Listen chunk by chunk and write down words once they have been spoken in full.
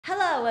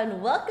Hello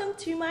and welcome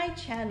to my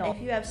channel. If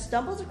you have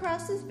stumbled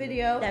across this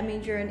video, that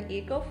means you're an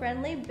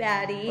eco-friendly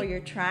baddie, or you're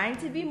trying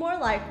to be more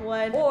like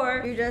one,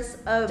 or you're just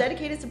a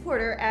dedicated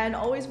supporter and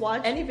always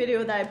watch any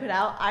video that I put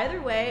out. Either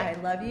way, I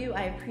love you,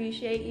 I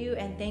appreciate you,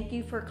 and thank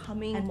you for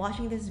coming and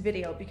watching this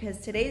video because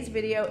today's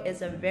video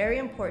is a very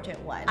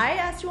important one. I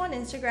asked you on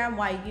Instagram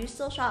why you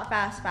still shop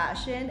fast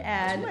fashion,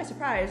 and to my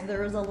surprise,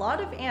 there was a lot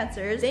of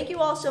answers. Thank you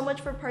all so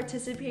much for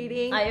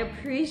participating. I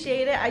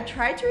appreciate it. I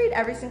tried to read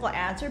every single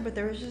answer, but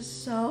there was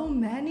just so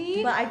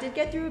many, but I did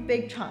get through a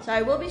big chunk. So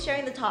I will be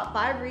sharing the top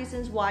 5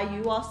 reasons why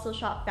you all still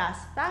shop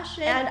fast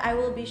fashion, and I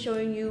will be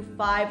showing you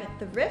 5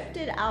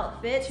 thrifted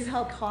outfits to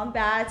help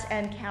combat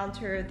and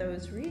counter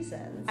those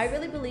reasons. I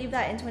really believe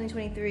that in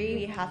 2023,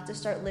 we have to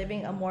start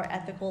living a more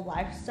ethical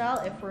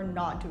lifestyle if we're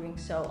not doing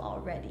so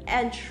already.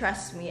 And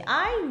trust me,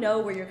 I know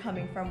where you're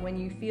coming from when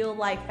you feel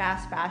like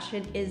fast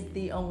fashion is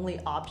the only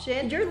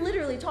option. You're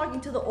literally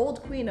talking to the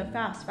old queen of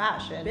fast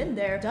fashion. Been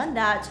there, done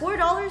that.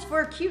 $4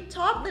 for a cute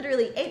top,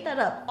 literally ate that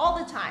up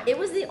all the time. It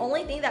was the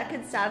only thing that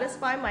could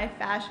satisfy my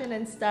fashion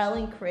and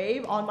styling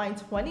crave on my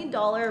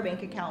 $20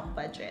 bank account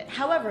budget.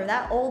 However,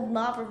 that old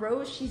Nava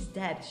Rose, she's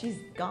dead, she's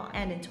gone.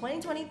 And in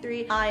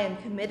 2023, I am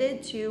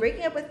committed to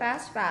breaking up with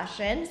fast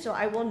fashion, so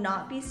I will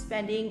not be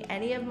spending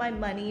any of my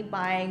money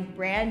buying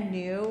brand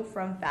new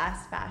from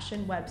fast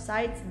fashion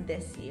websites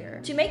this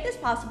year. To make this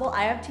possible,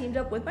 I have teamed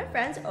up with my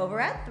friends over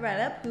at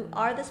ThredUp, who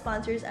are the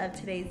sponsors of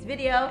today's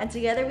video, and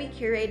together we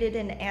curated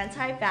an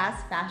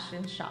anti-fast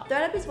fashion shop.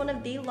 ThredUp is one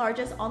of the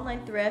largest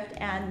online thrift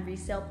and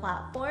resale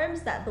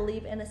platforms that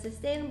believe in a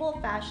sustainable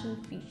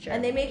fashion future,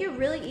 and they make it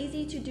really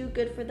easy to do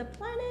good for the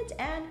planet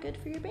and good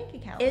for your bank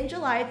account. In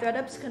July,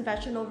 ThredUp's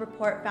confessional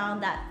report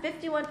found that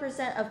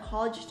 51% of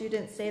college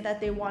students say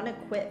that they want to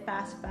quit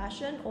fast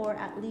fashion or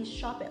at least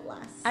shop it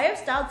less. I have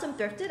styled some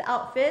thrifted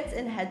outfits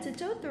in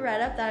head-to-toe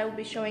ThredUp that I will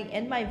be showing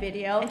in my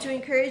video, and to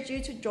encourage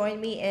you to join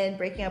me in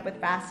breaking up with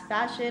fast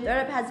fashion,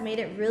 ThredUp has made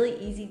it really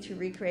easy to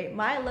recreate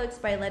my looks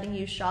by letting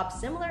you shop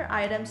similar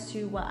items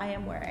to what I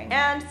am wearing.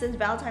 And since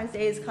Valentine's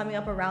Day is coming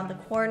up around the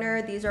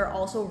corner, these are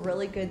also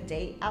really good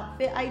date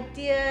outfit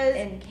ideas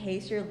in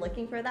case you're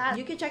looking for that.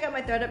 You can check out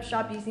my ThredUp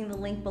shop using the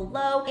link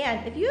below.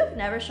 And if you have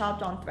never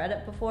shopped on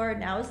ThredUp before,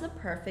 now is the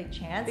perfect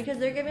chance because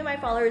they're giving my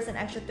followers an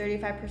extra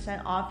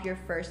 35% off your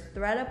first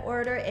ThredUp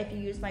order if you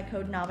use my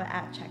code Nava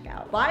at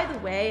checkout. By the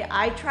way,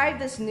 I tried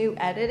this new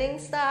editing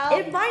style.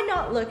 It might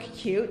not look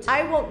cute.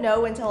 I won't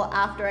know until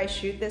after I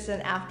shoot this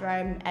and after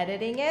I'm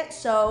editing it.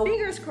 So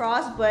fingers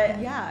crossed, but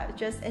yeah,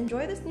 just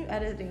enjoy this new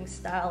editing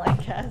style, I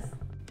guess.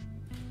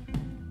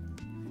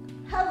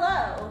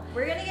 Hello!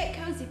 We're gonna get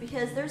cozy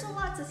because there's a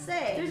lot to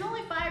say. There's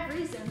only 5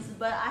 reasons,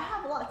 but I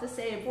have a lot to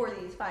say for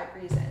these 5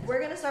 reasons.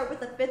 We're gonna start with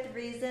the 5th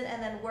reason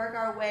and then work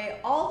our way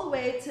all the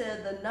way to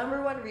the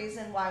 #1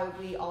 reason why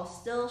we all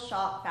still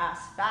shop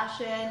fast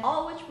fashion,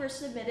 all which were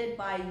submitted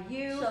by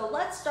you. So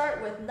let's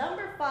start with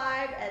number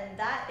 5, and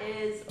that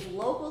is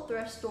local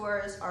thrift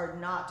stores are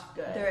not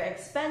good. They're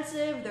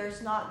expensive,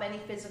 there's not many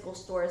physical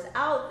stores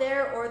out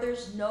there, or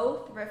there's no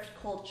thrift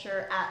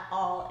culture at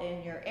all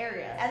in your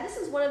area. And this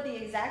is one of the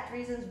exact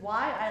reasons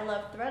why I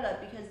love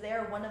ThredUp, because they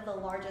are one of the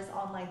largest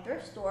online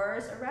thrift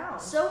stores around.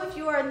 So if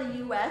you are in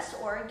the US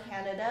or in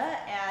Canada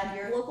and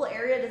your local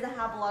area doesn't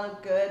have a lot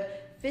of good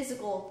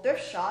physical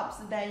thrift shops,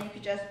 then you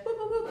could just boop,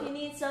 boop, boop. If you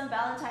need some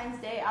Valentine's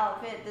Day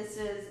outfit, this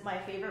is my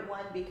favorite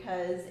one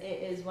because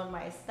it is one of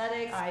my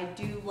aesthetics. I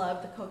do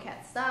love the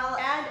coquette style,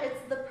 and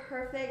it's the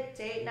perfect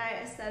date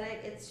night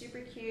aesthetic. It's super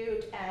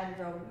cute and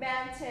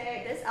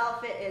romantic. This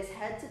outfit is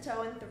head to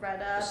toe in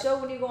ThredUp. So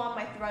when you go on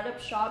my ThredUp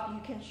shop,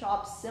 you can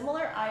shop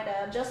similar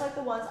items just like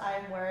the ones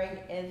I'm wearing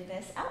in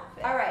this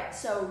outfit. All right,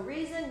 so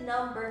reason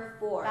number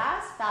 4.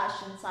 Fast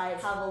fashion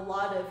sites have a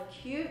lot of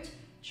cute,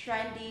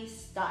 trendy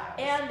styles,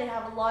 and they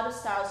have a lot of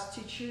styles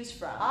to choose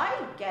from. I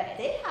get it.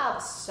 They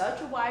have such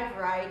a wide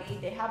variety.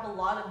 They have a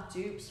lot of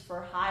dupes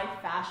for high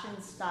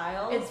fashion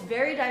styles. It's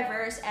very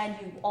diverse and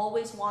you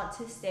always want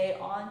to stay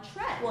on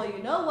trend. Well,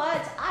 you know what?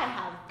 I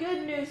have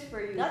good news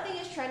for you. Nothing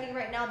is trending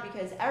right now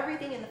because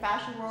everything in the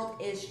fashion world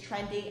is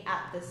trending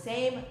at the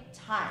same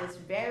time, this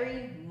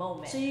very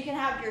moment. So you can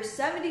have your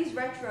 70s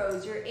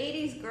retros, your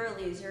 80s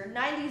girlies, your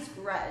 90s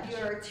grunge,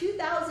 your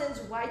 2000s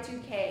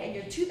Y2K, and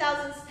your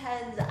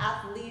 2010s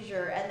athleisure,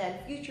 and then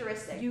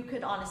futuristic. You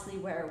could honestly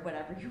wear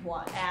whatever you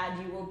want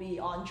and you will be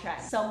on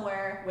trend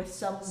somewhere with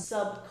some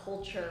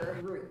subculture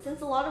roots.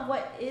 Since a lot of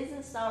what is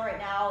in style right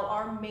now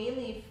are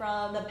mainly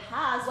from the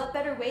past, what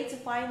better way to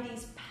find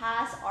these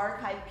past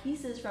archive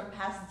pieces from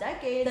past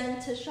decades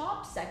than to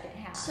shop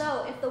secondhand?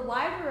 So if the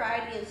wide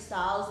variety of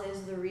styles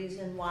is the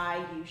reason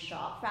why you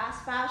shop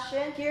fast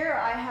fashion, here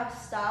I have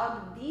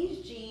styled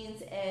these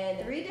jeans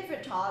in 3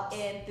 different tops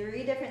in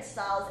 3 different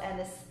styles and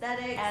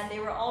aesthetics, and they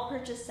were all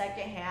purchased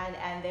secondhand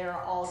and they're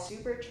all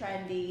super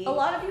trendy. A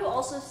lot of you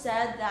also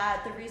said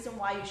that the reason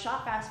why you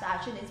shop fast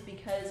fashion is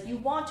because you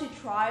want to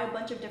try a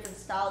bunch of different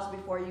styles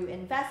before you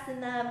invest in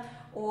them,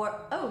 or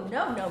oh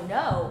no,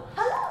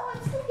 hello,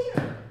 I'm still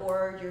here.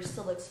 or you're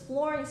still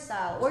exploring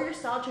styles, or your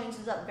style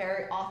changes up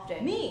very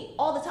often. Me,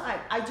 all the time,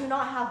 I do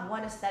not have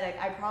one aesthetic.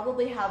 I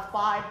probably have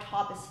 5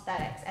 top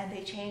aesthetics and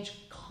they change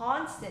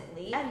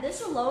constantly. And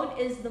this alone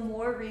is the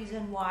more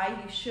reason why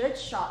you should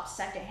shop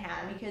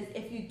secondhand, because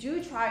if you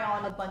do try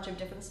on a bunch of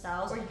different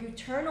styles or you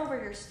turn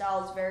over your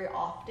styles very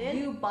often,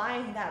 you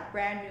buying that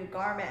brand new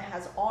garment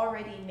has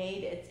already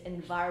made its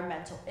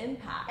environmental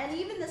impact. And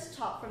even this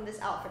top from this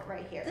outfit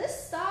right here,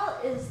 this style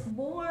is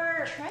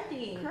more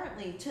trendy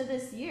currently to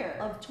this year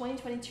of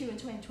 2022 and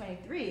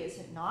 2023, is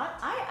it not?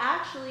 I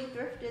actually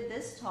thrifted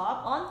this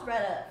top on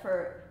ThredUp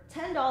for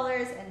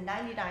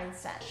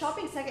 $10.99.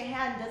 Shopping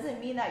secondhand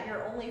doesn't mean that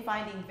you're only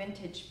finding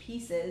vintage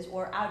pieces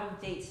or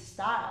out-of-date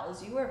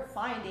styles. You are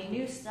finding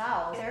new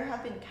styles. There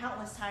have been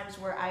countless times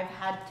where I've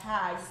had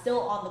tags still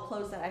on the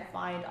clothes that I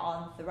find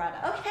on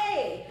ThredUp.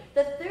 Okay,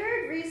 the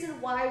third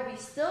reason why we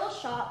still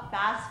shop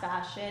fast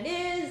fashion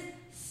is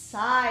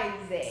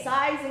sizing.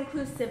 Size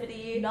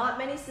inclusivity. Not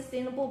many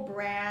sustainable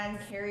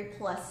brands carry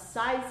plus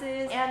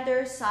sizes, and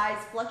their size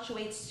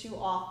fluctuates too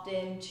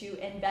often to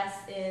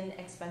invest in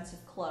expensive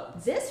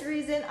clothes. This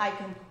reason I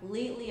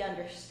completely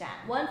understand.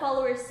 One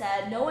follower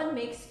said, no one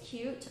makes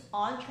cute,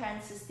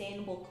 on-trend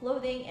sustainable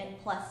clothing in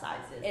plus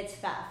sizes. It's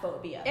fat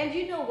phobia. And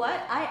you know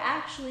what? I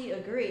actually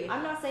agree.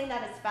 I'm not saying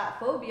that it's fat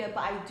phobia,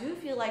 but I do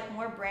feel like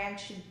more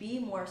brands should be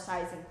more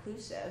size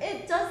inclusive.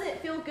 It doesn't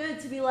feel good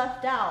to be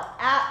left out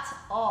at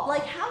all.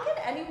 Like, how can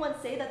anyone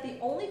say that the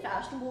only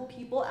fashionable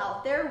people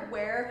out there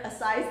wear a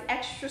size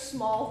extra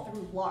small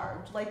through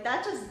large? Like,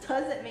 that just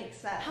doesn't make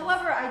sense.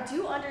 However, I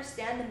do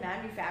understand the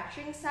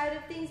manufacturing side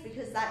of things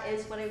because that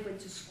is what I went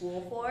to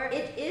school for.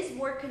 It is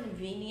more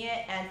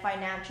convenient and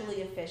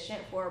financially efficient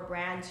for a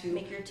brand to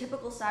make your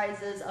typical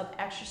sizes of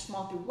extra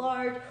small through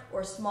large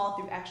or small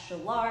through extra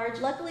large.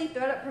 Luckily,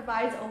 ThredUp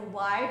provides a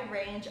wide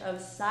range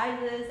of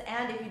sizes,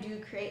 and if you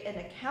do create an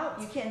account,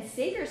 you can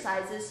save your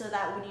sizes so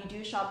that when you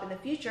do shop in the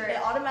future, it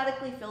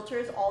automatically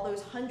filters all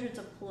those hundreds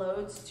of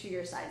clothes to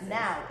your sizes.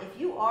 Now, if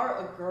you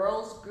are a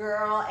girl's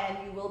girl and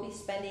you will be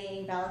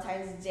spending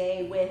Valentine's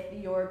Day with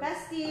your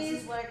besties,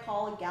 this is what I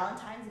call a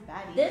Galentine's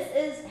baddie. This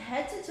is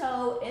head to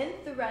toe in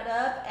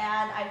ThredUp,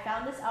 and I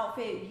found this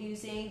outfit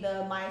using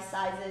the My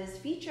Sizes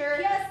feature.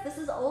 Yes, this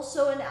is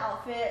also an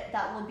outfit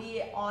that will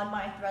be on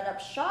my ThredUp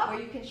shop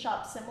where you can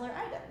shop similar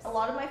items. A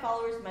lot of my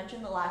followers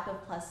mentioned the lack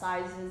of plus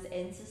sizes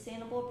in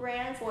sustainable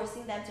brands,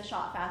 forcing them to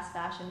shop fast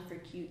fashion for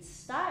cute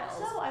styles.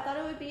 So I thought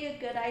it would be a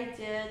good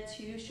idea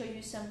to show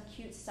you some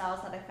cute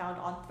styles that I found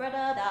on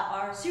ThredUp that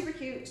are super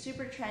cute,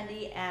 super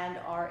trendy, and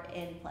are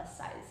in plus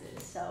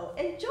sizes. So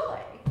enjoy!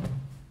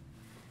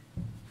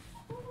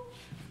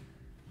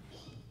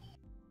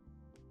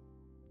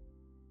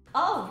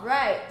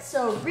 Alright,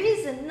 so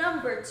reason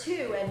number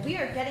 2, and we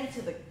are getting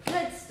to the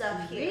good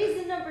stuff here.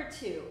 Reason number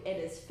 2, it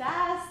is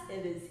fast,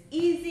 it is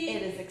easy,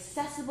 it is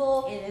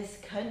accessible, it is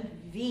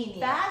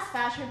convenient. Fast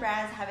fashion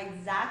brands have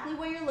exactly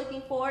what you're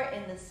looking for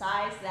in the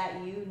size that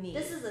you need.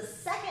 This is the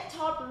second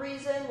top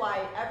reason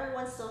why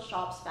everyone still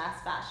shops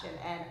fast fashion,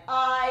 and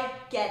I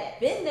get it.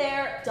 Been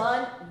there,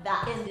 done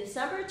that. In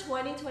December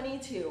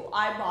 2022,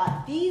 I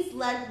bought these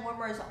leg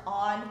warmers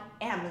on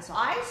Amazon.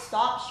 I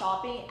stopped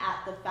shopping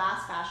at the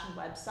fast fashion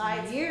website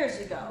years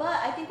ago. But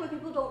I think what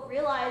people don't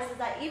realize is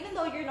that even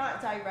though you're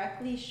not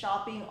directly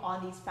shopping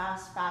on these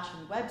fast fashion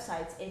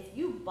websites, if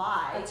you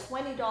buy a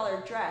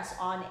 $20 dress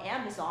on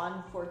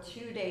Amazon for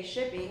 2-day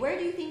shipping, where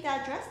do you think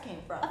that dress came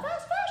from? A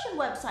fast fashion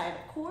website,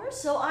 of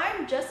course. So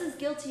I'm just as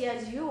guilty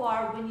as you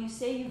are when you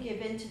say you give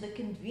in to the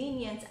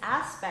convenience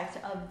aspect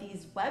of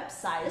these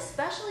websites,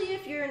 especially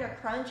if you're in a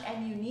crunch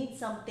and you need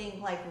something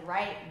like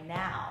right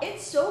now.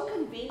 It's so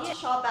convenient to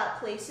shop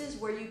at places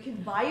where you can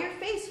buy your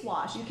face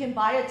wash, you can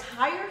buy a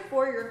tire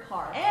for your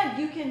car,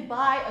 and you can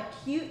buy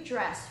a cute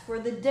dress for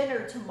the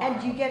dinner tomorrow,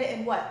 and you get it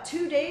in what,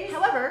 2 days?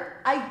 However,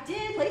 I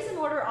did place an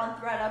order on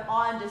ThredUp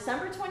on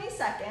December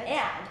 22nd,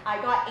 and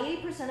I got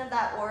 80% of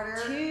that order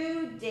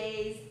 2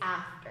 days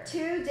after.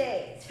 2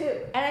 days.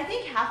 And I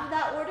think half of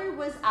that order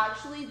was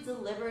actually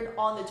delivered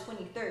on the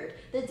 23rd,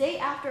 the day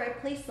after I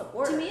placed the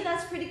order. To me,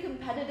 that's pretty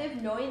competitive,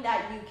 knowing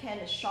that you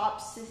can shop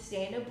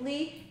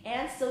sustainably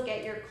and still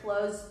get your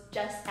clothes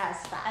just as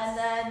fast. And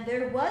then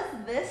there was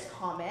this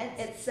comment.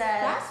 It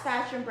said, fast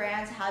fashion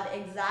brands have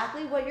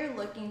exactly what you're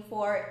looking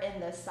for in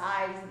the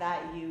size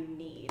that you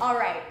need. All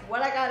right,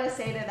 what I gotta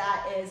say to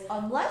that is,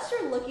 unless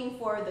you're looking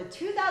for the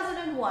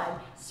 2001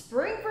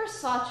 Spring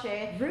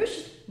Versace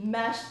ruched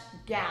mesh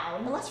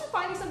gown, unless you're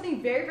finding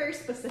something very, very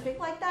specific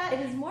like that, it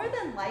is more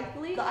than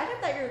likely the item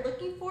that you're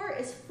looking for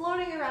is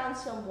floating around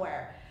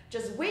somewhere,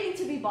 just waiting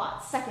to be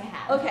bought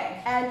secondhand.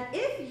 Okay, and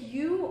if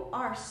you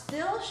are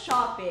still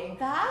shopping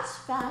fast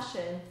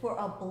fashion for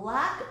a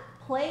black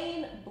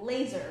plain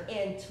blazer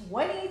in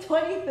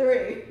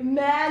 2023,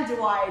 man,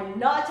 do I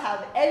not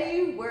have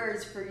any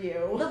words for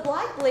you. The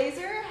black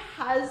blazer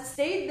has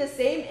stayed the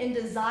same in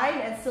design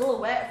and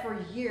silhouette for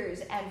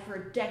years and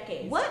for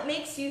decades. What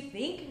makes you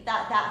think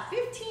that that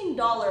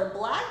 $15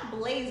 black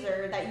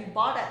blazer that you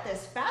bought at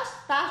this fast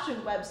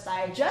fashion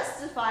website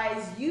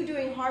justifies you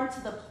doing harm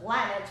to the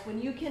planet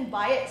when you can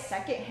buy it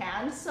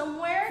secondhand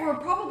somewhere for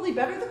probably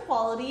better the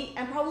quality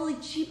and probably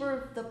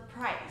cheaper the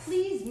price?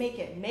 Please make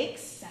it make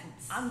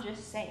sense. I'm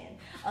just saying.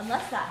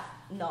 Unless that,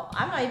 no,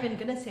 I'm not even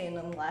gonna say an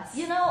unless.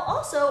 You know,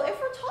 also, if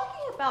we're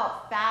talking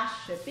about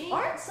fast shipping,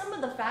 aren't some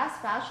of the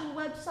fast fashion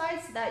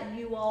websites that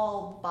you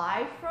all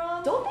buy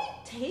from, don't they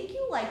take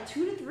you like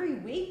 2 to 3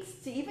 weeks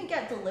to even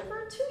get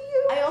delivered to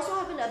you? I also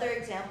have another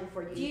example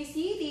for you. Do you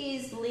see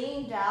these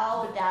blinged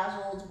out,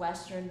 bedazzled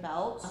Western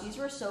belts? These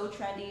were so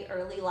trendy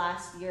early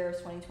last year of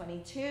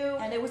 2022,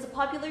 and it was a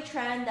popular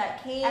trend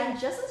that came, and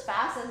just as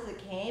fast as it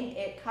came,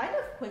 it kind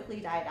of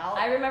quickly died out.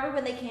 I remember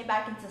when they came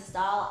back into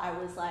style, I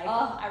was like,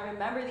 oh, I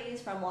remember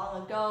these from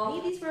long ago. I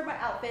need these for my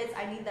outfits.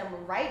 I need them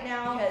right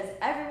now because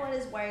everyone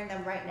is wearing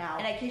them right now.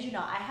 And I kid you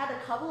not, I had a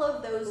couple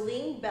of those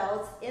bling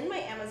belts in my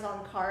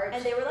Amazon cart,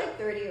 and they were like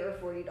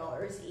 $30 or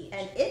 $40 each.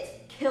 And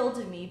it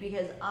killed me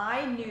because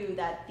I knew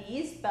that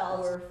these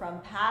belts were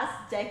from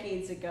past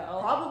decades ago,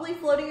 probably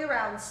floating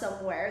around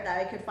somewhere that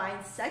I could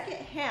find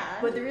secondhand.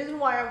 But the reason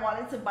why I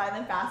wanted to buy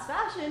them fast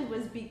fashion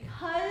was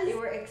because they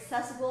were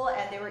accessible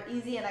and they were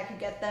easy, and I could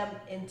get them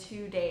in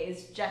 2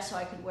 days just so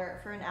I could wear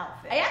it for an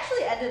outfit. I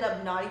actually ended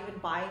up not even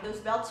buying those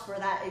belts for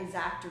that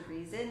exact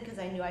reason because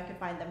I knew I could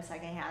find them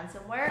secondhand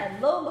somewhere. And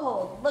lo and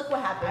behold, look what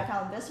happened. I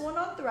found this one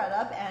on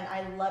ThredUp and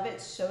I love it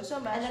so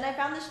much. And then I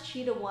found this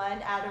cheetah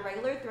one at a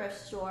regular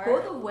thrift store,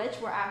 both of which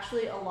were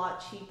actually a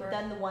lot cheaper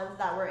than the ones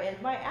that were in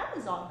my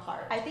Amazon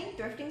cart. I think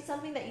thrifting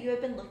something that you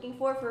have been looking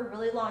for a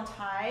really long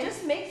time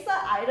just makes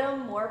the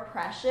item more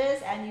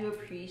precious and you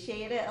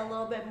appreciate it a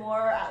little bit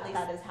more. At least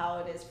that is how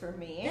it is for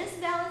me. This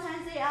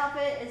Valentine's Day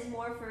outfit is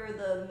more for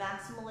the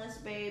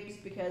maximalist babes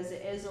because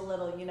it is a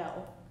little, you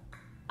know,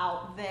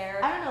 out there.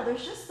 I don't know,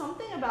 there's just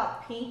something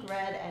about pink,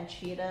 red, and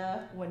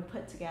cheetah when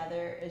put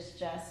together is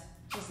just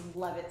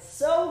love it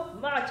so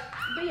much.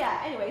 But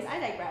yeah, anyways, I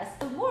digress.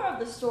 The moral of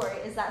the story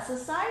is that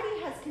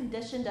society has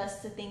conditioned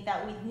us to think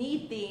that we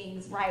need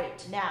things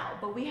right now,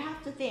 but we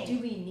have to think, do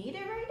we need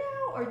it right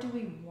now or do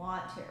we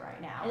want it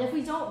right now? And if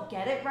we don't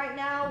get it right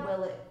now,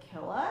 will it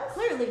kill us?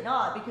 Clearly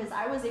not, because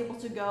I was able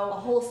to go a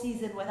whole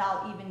season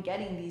without even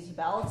getting these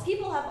belts.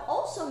 People have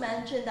also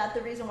mentioned that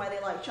the reason why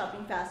they like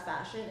shopping fast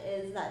fashion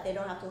is that they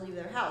don't have to leave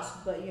their house.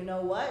 But you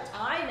know what?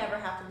 I never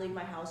have to leave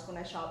my house when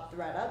I shop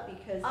ThredUp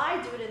because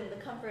I do it in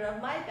the comfort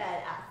of my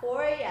bed at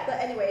 4 a.m. But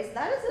anyways,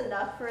 that is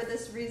enough for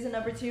this reason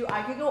number 2.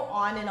 I could go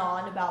on and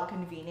on about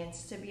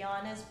convenience, to be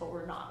honest, but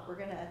we're not. We're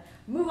gonna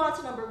move on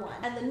to number 1.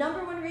 And the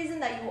number 1 reason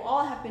that you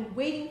all have been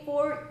waiting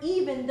for,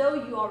 even though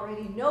you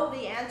already know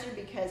the answer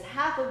because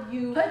half of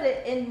you put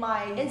it in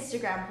my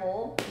Instagram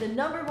poll, the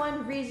number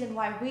 1 reason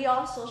why we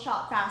all still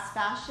shop fast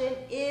fashion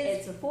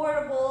is it's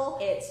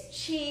affordable, it's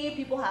cheap,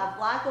 people have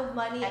lack of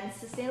money, and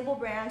sustainable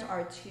brands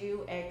are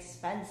too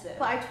expensive.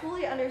 But I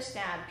totally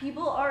understand.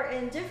 People are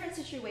in different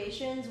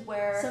situations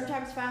where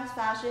sometimes fast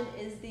fashion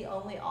is the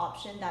only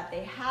option that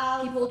they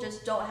have. People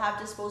just don't have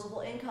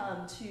disposable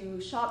income to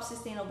shop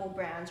sustainable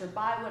brands or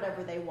buy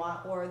whatever they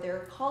want, or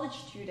they're a college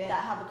student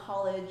that have a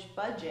college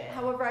budget.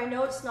 However, I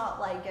know it's not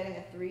like getting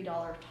a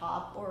 $3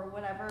 top or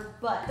whatever,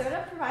 but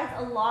ThredUp provides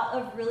a lot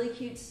of really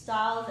cute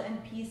styles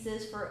and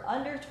pieces for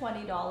under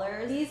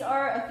 $20. These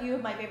are a few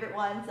of my favorite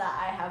ones that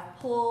I have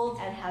pulled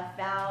and have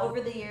found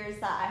over the years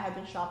that I have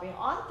been shopping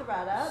on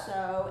ThredUp,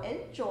 so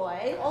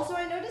enjoy. Also,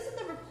 I noticed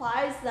in the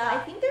replies that I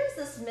think there's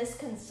this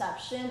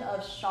misconception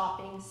of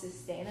shopping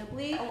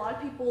sustainably. A lot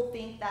of people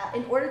think that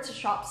in order to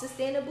shop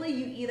sustainably,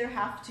 you either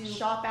have to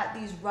shop at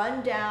these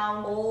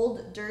rundown,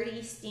 old,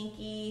 dirty,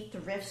 stinky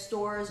thrift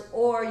stores,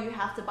 or you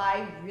have to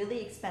buy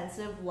really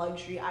expensive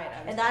luxury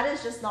items. And that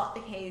is just not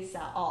the case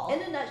at all.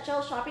 In a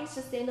nutshell, shopping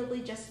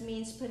sustainably just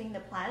means putting the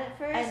planet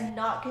first and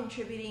not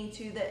contributing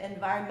to the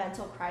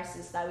environmental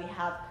crisis that we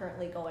have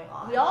currently going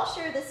on. We all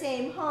share the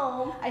same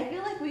home. I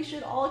feel like we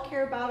should all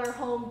care about our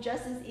home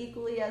just as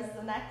equally as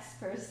the next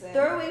person.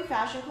 Throwaway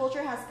fashion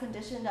culture has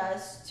conditioned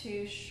us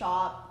to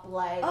shop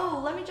like,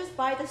 oh, let me just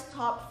buy this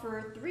top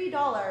for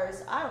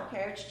 $3. I don't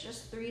care, it's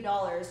just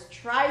 $3.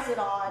 Tries it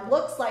on,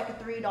 looks like a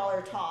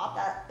 $3 top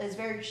that is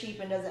very cheap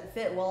and doesn't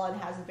fit well and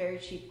has very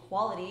cheap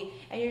quality,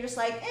 and you're just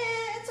like,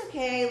 it's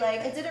okay,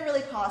 like it didn't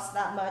really cost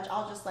that much,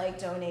 I'll just like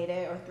donate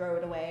it or throw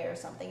it away or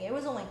something. It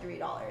was only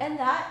 $3. And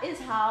that is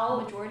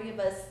how majority of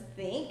us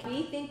think.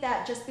 We think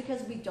that just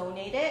because we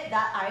donate it,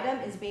 that item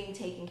is being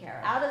taken care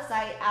of. Out of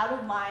sight, out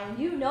of mind.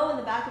 You know in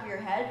the back of your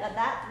head that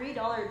that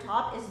 $3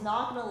 top is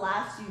not gonna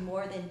last you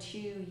more than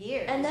 2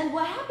 years. And then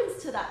what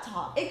happens to that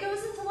top? It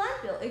goes into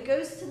landfill. landfill. It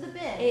goes to the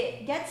bin.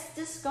 It gets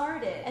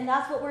discarded. And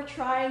that's what we're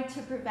trying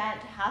to prevent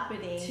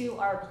happening to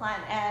our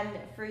planet. And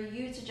for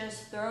you to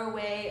just throw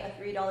away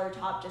a $3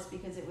 top just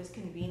because it was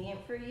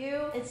convenient for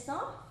you, it's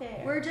not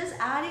fair. We're just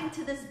adding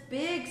to this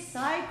big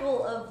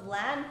cycle of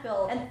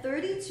landfill, and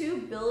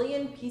 32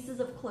 billion pieces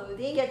of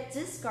clothing get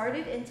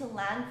discarded into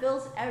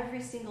landfills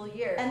every single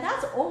year. And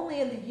that's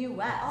only in the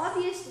US.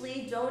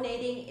 Obviously,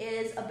 donating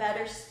is a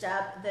better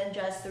step than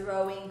just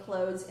throwing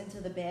clothes into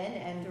the bin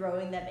and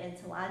throwing them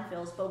into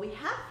landfills, but we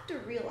have to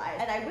realize,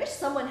 and I wish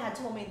someone had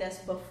told me this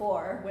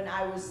before when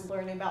I was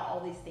learning about all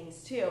these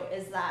things too,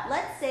 is that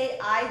let's say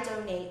I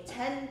donate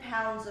 10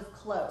 pounds of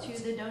clothes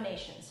to the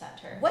donation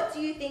center. What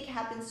do you think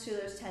happens to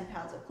those 10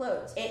 pounds of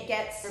clothes? It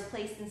gets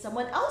replaced in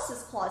someone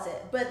else's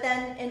closet, but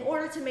then in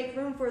order to make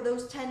room for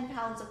those 10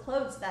 pounds of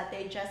clothes that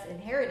they just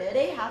inherited,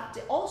 they have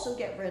to also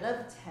get rid of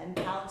 10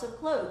 pounds of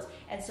clothes.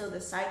 And so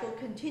the cycle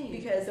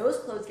continues because those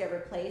clothes get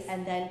replaced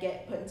and then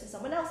get put into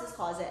someone else's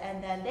closet,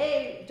 and then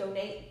they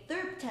donate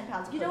their 10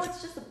 pounds of clothes. You know,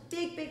 it's just a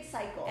big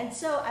cycle. And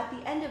so at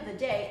the end of the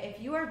day,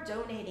 if you are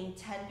donating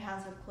 10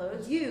 pounds of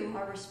clothes, you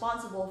are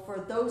responsible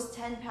for those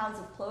 10 pounds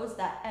of clothes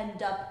that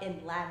end up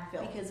in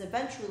landfill, because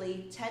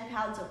eventually 10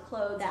 pounds of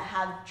clothes that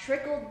have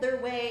trickled their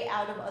way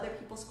out of other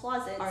people's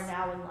closets are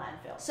now in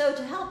landfill. So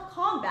to help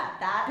combat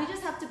that, we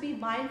just have to be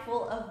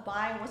mindful of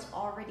buying what's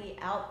already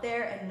out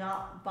there and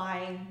not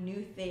buying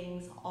new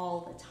things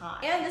all the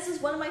time. And this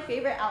is one of my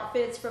favorite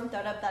outfits from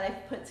ThredUp that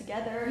I've put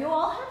together. You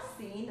all have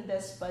seen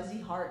this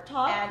fuzzy heart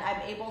top, and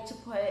I'm able to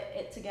put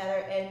it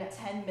together in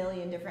 10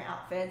 million different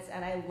outfits,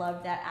 and I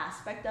love that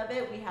aspect of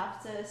it. We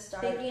have to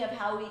start thinking of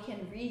how we can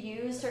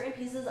reuse certain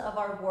pieces of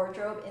our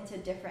wardrobe into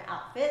different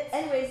outfits.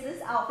 Anyways,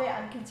 this outfit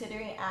I'm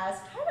considering as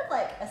kind of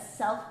like a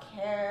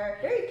self-care,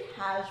 very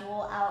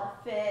casual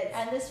outfit.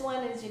 And this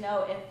one is, you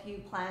know, if you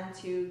plan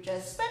to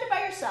just spend it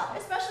by yourself,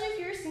 especially if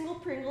you're a single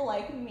Pringle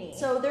like me.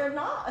 So they're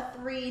not a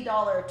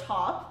 $3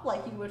 top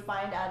like you would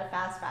find at a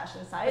fast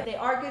fashion site, but they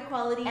are good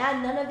quality,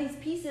 and none of these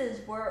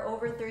pieces were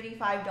over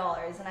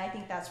 $35, and I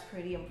think that's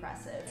pretty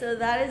impressive. So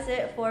that is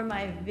it for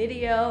my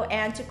video,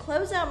 and to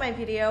close out my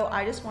video,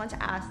 I just want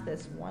to ask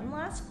this one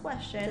last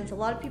question, since a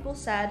lot of people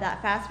said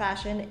that fast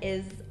fashion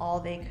is all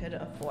they could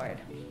afford.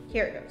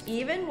 Here it goes.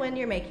 Even when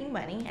you're making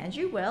money, and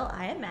you will,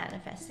 I am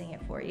manifesting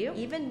it for you,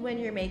 even when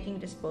you're making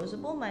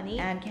disposable money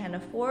and can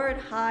afford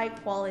high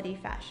quality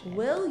fashion,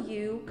 will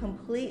you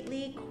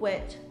completely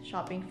quit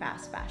shopping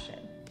fast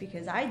fashion?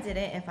 Because I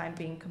didn't, if I'm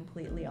being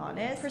completely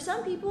honest. For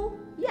some people,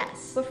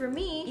 yes. But for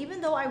me,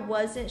 even though I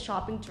wasn't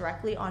shopping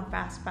directly on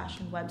fast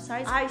fashion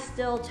websites, I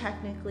still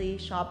technically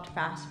shopped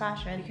fast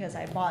fashion because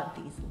I bought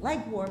these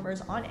leg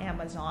warmers on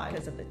Amazon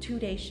because of the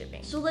 2-day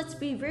shipping. So let's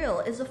be real,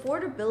 is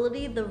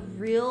affordability the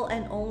real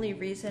and only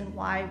reason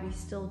why we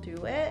still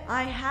do it?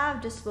 I have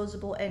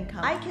disposable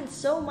income. I can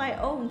sew my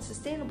own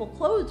sustainable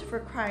clothes, for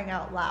crying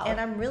out loud. And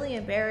I'm really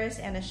embarrassed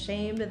and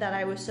ashamed that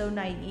I was so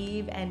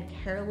naive and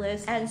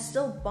careless and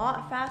still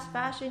bought fast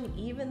fashion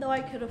even though I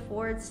could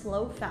afford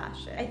slow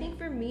fashion. I think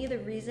for me, the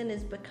reason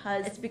is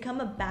because it's become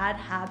a bad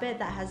habit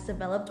that has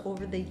developed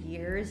over the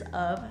years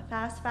of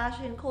fast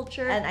fashion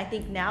culture, and I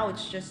think now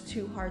it's just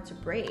too hard to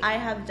break. I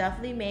have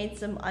definitely made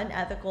some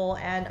unethical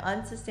and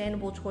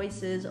unsustainable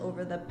choices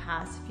over the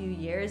past few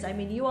years. I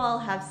mean, you all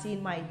have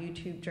seen my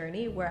YouTube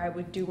journey where I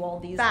would do all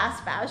these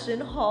fast fashion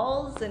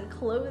hauls and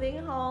clothing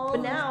hauls,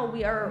 but now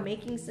we are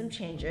making some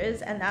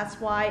changes, and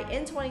that's why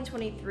in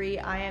 2023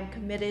 I am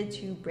committed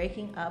to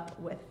breaking up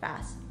with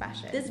fast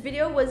fashion. This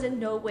video was in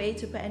no way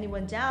to put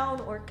anyone down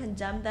or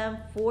condemn them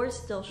for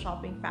still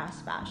shopping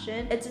fast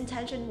fashion. Its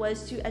intention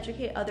was to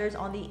educate others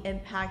on the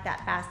impact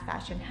that fast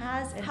fashion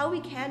has and how we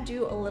can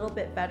do a little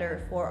bit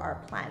better for our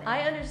planet.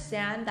 I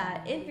understand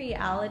that in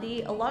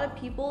reality, a lot of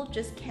people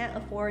just can't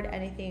afford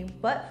anything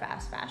but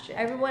fast fashion.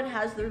 Everyone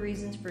has their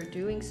reasons for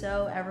doing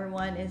so.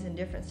 Everyone is in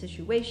different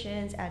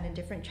situations and in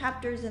different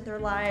chapters in their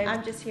lives.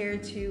 I'm just here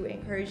to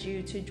encourage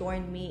you to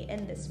join me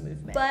in this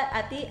movement. But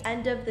at the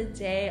end of the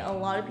day, a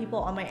lot of people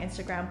on my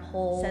Instagram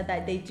poll said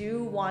that they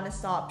do want to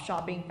stop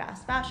shopping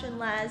fast fashion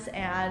less,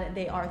 and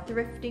they are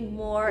thrifting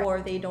more,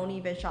 or they don't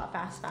even shop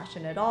fast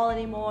fashion at all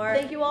anymore.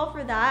 Thank you all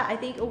for that. I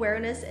think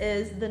awareness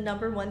is the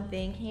 #1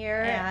 thing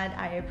here, and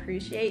I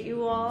appreciate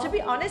you all. To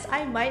be honest,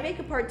 I might make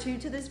a part 2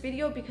 to this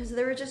video because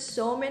there were just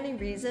so many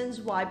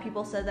reasons why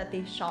people said that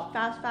they shop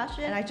fast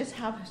fashion, and I just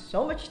have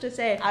so much to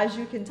say. As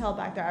you can tell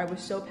back there, I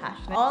was so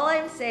passionate. All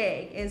I'm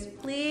saying is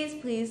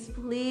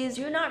please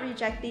do not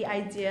reject the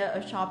idea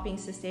of shopping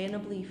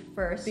sustainably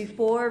first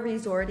before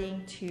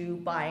resorting to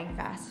buying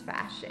fast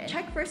fashion.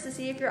 Check first to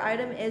see if your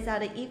item is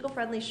at an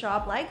eco-friendly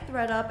shop like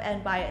ThredUp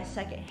and buy it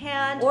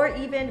secondhand, or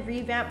even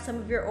revamp some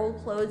of your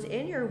old clothes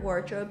in your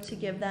wardrobe to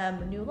give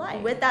them new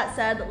life. With that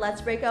said,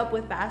 let's break up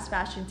with fast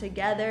fashion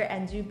together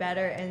and do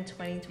better in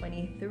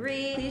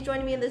 2023. Please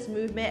join me in this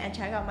movement and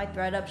check out my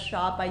ThredUp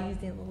shop by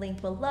using the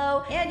link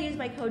below, and use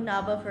my code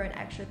Nava for an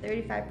extra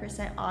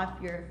 35% off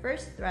your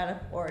first ThredUp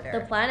order.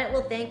 The planet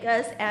will thank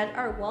us, and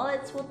our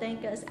wallets will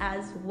thank us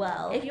as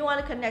well. If you want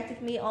to connect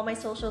with me, all my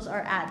socials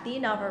are at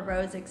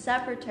 @TheNavaRose, platforms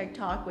except for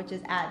TikTok, which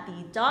is at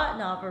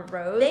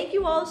the.navarose. Thank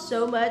you all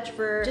so much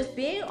for just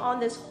being on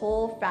this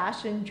whole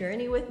fashion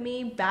journey with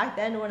me back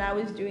then when I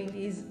was doing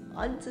these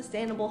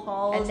unsustainable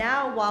hauls, and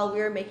now while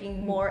we're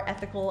making more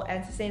ethical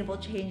and sustainable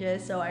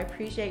changes. So I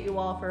appreciate you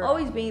all for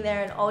always being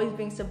there and always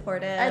being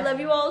supportive. I love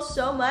you all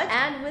so much,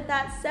 and with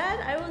that said,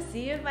 I will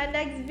see you in my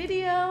next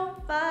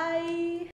video. Bye.